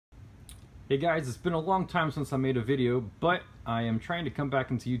Hey guys, it's been a long time since I made a video, but I am trying to come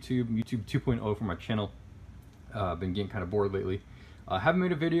back into YouTube 2.0 for my channel. I've been getting kind of bored lately. I haven't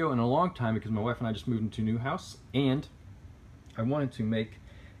made a video in a long time because my wife and I just moved into a new house, and I wanted to make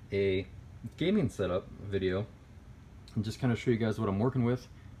a gaming setup video and just kind of show you guys what I'm working with.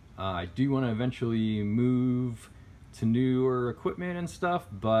 I do want to eventually move to newer equipment and stuff,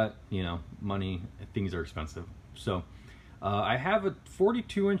 but you know, money, things are expensive. So I have a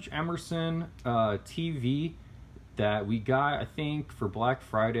 42-inch Emerson TV that we got, I think, for Black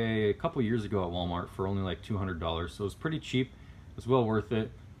Friday a couple years ago at Walmart for only like $200. So it's pretty cheap. It's well worth it.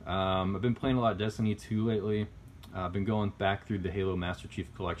 I've been playing a lot of Destiny 2 lately. I've been going back through the Halo Master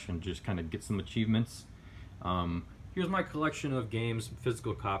Chief Collection, just kind of get some achievements. Here's my collection of games,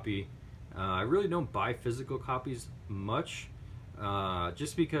 physical copy. I really don't buy physical copies much,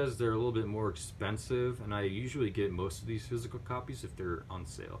 just because they're a little bit more expensive, and I usually get most of these physical copies if they're on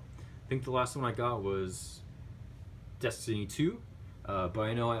sale. I think the last one I got was Destiny 2, but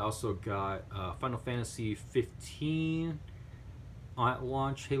I know I also got Final Fantasy 15 at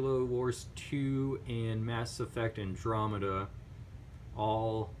launch, Halo Wars 2, and Mass Effect Andromeda,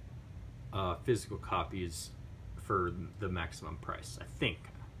 all physical copies for the maximum price, I think.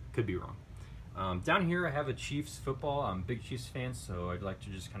 Could be wrong. Down here I have a Chiefs football. I'm a big Chiefs fan, so I'd like to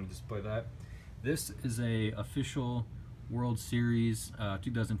just kind of display that. This is a official World Series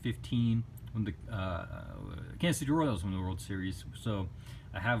 2015 when the Kansas City Royals won the World Series. So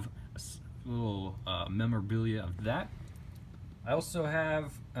I have a little memorabilia of that. I also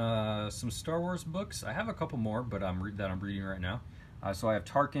have some Star Wars books. I have a couple more, but I'm reading right now. So I have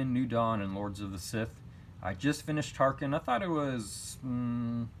Tarkin, New Dawn, and Lords of the Sith. I just finished Tarkin. I thought it was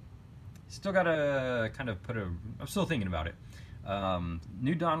still gotta kind of I'm still thinking about it.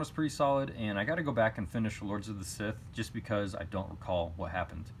 New Dawn was pretty solid, and I gotta go back and finish Lords of the Sith just because I don't recall what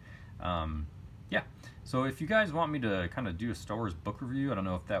happened. Yeah, so if you guys want me to kind of do a Star Wars book review, I don't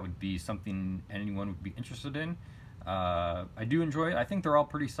know if that would be something anyone would be interested in. I do enjoy it. I think they're all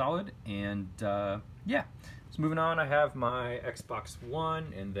pretty solid, and yeah. So moving on, I have my Xbox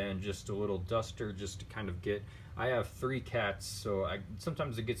One, and then just a little duster just to kind of get, I have 3 cats, so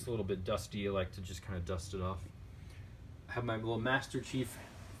sometimes it gets a little bit dusty. I like to just kind of dust it off. I have my little Master Chief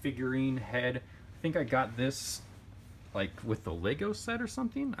figurine head. I think I got this like with the Lego set or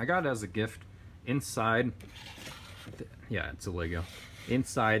something. I got it as a gift. Inside, yeah, it's a Lego.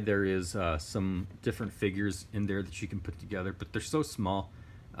 Inside there is some different figures in there that you can put together, but they're so small,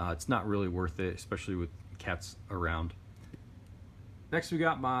 it's not really worth it, especially with cats around. Next we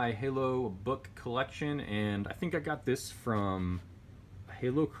got my Halo book collection, and I think I got this from a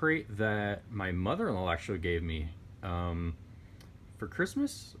Halo crate that my mother-in-law actually gave me for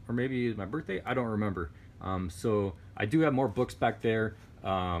Christmas, or maybe my birthday, I don't remember. So I do have more books back there,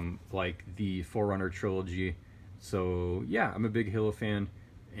 like the Forerunner trilogy. So yeah, I'm a big Halo fan,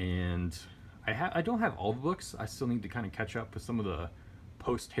 and I don't have all the books. I still need to kind of catch up with some of the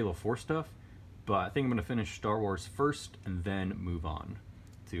post Halo 4 stuff, but I think I'm gonna finish Star Wars first and then move on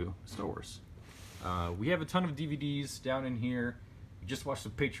to Star Wars. We have a ton of DVDs down in here. We just watched The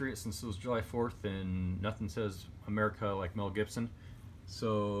Patriot since it was July 4th, and nothing says America like Mel Gibson.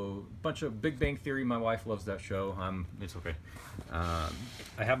 So a bunch of Big Bang Theory. My wife loves that show. It's okay. I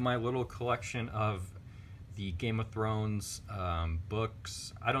have my little collection of the Game of Thrones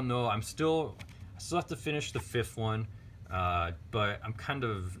books. I don't know. I still have to finish the 5th one, but I'm kind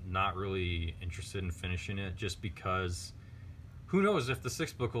of not really interested in finishing it just because who knows if the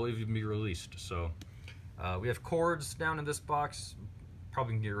 6th book will even be released. So we have cords down in this box.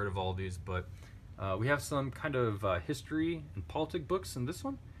 Probably can get rid of all these, but we have some kind of history and politic books in this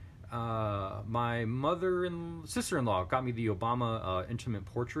one. My mother and sister-in-law got me the Obama Intimate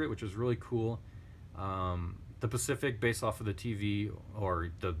Portrait, which is really cool. The Pacific, based off of the TV,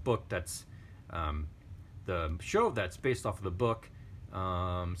 or the book that's the show that's based off of the book.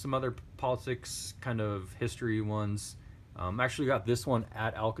 Some other politics kind of history ones. Actually got this one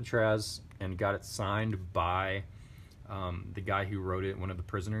at Alcatraz and got it signed by the guy who wrote it, one of the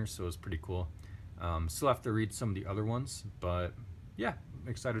prisoners, so it was pretty cool. Still have to read some of the other ones, but yeah, I'm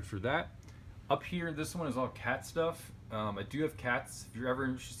excited for that. Up here, this one is all cat stuff. I do have cats. If you're ever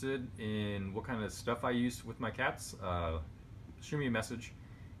interested in what kind of stuff I use with my cats, shoot me a message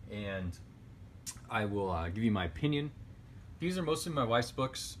and I will give you my opinion. These are mostly my wife's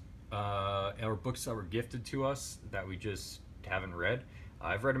books, or books that were gifted to us that we just haven't read.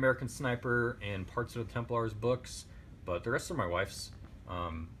 I've read American Sniper and parts of the Templars books, but the rest are my wife's.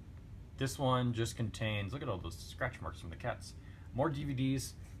 This one just contains, look at all those scratch marks from the cats, more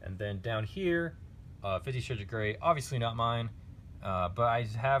DVDs, and then down here 50 Shades of Grey, obviously not mine. but I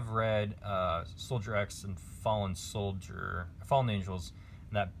have read Soldier X and Fallen Angels,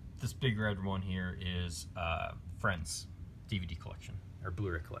 and that this big red one here is Friends DVD collection or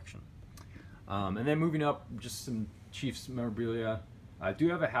Blu-ray collection. And then moving up, just some Chiefs memorabilia. I do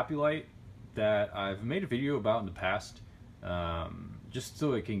have a Happy Light that I've made a video about in the past, just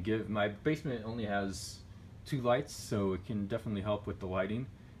so it can give, my basement only has 2 lights, so it can definitely help with the lighting.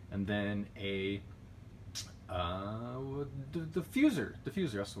 And then a diffuser,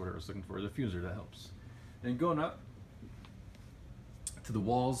 that's what I was looking for, the diffuser that helps. And going up to the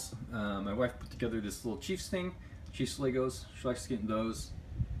walls, my wife put together this little Chiefs thing, Chiefs Legos. She likes getting those.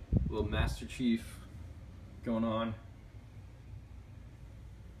 Little Master Chief going on.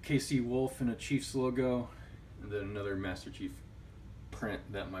 KC Wolf and a Chiefs logo, and then another Master Chief print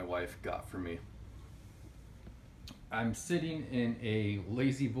that my wife got for me. I'm sitting in a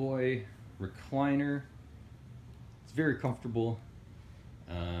Lazy Boy recliner. It's very comfortable.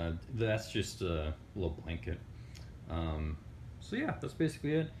 That's just a little blanket. So yeah, that's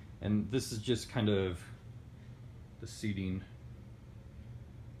basically it. And this is just kind of the seating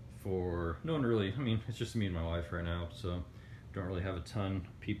for no one really. I mean, it's just me and my wife right now, so don't really have a ton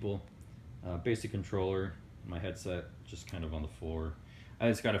of people. Basic controller, my headset just kind of on the floor. I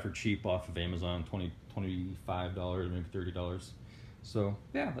just got it for cheap off of Amazon, $25, maybe $30. So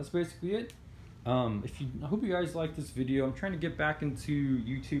yeah, that's basically it. I hope you guys like this video. I'm trying to get back into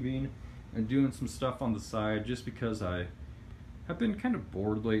YouTubing and doing some stuff on the side, just because I have been kind of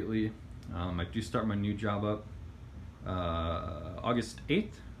bored lately. I do start my new job up August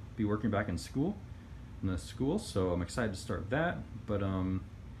 8th. Be working back in the school, so I'm excited to start that. But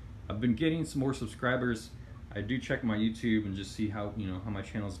I've been getting some more subscribers. I do check my YouTube and just see how my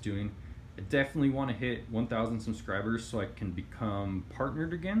channel's doing. I definitely want to hit 1,000 subscribers so I can become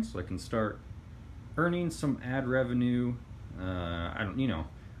partnered again, so I can start earning some ad revenue. Some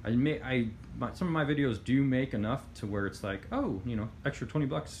of my videos do make enough to where it's like, oh, extra 20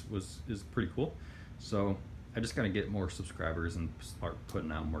 bucks is pretty cool. So I just gotta get more subscribers and start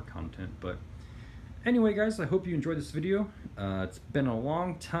putting out more content. But anyway, guys, I hope you enjoyed this video. It's been a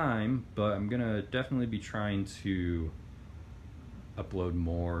long time, but I'm gonna definitely be trying to upload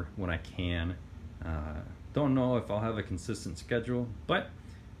more when I can. Don't know if I'll have a consistent schedule, but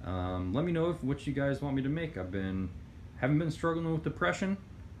let me know what you guys want me to make. Haven't been struggling with depression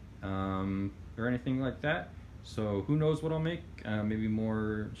or anything like that, so who knows what I'll make. Maybe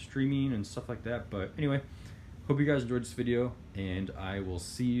more streaming and stuff like that. But anyway, hope you guys enjoyed this video, and I will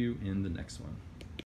see you in the next one.